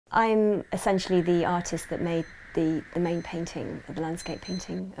I'm essentially the artist that made the main painting, the landscape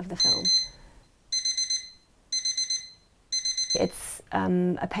painting of the film. It's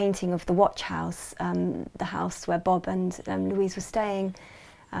a painting of the watch house, the house where Bob and Louise were staying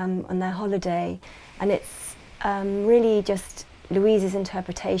on their holiday, and it's really just Louise's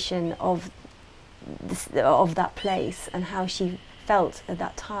interpretation of that place and how she felt at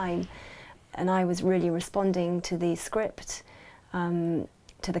that time. And I was really responding to the script, to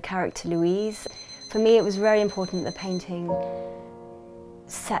the character Louise. For me, it was very important that the painting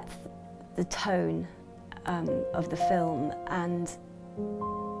set the tone of the film and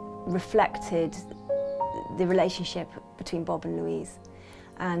reflected the relationship between Bob and Louise.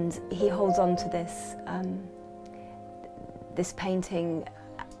 And he holds on to this painting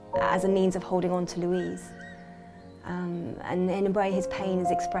as a means of holding on to Louise. And in a way, his pain is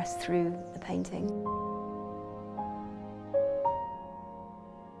expressed through the painting.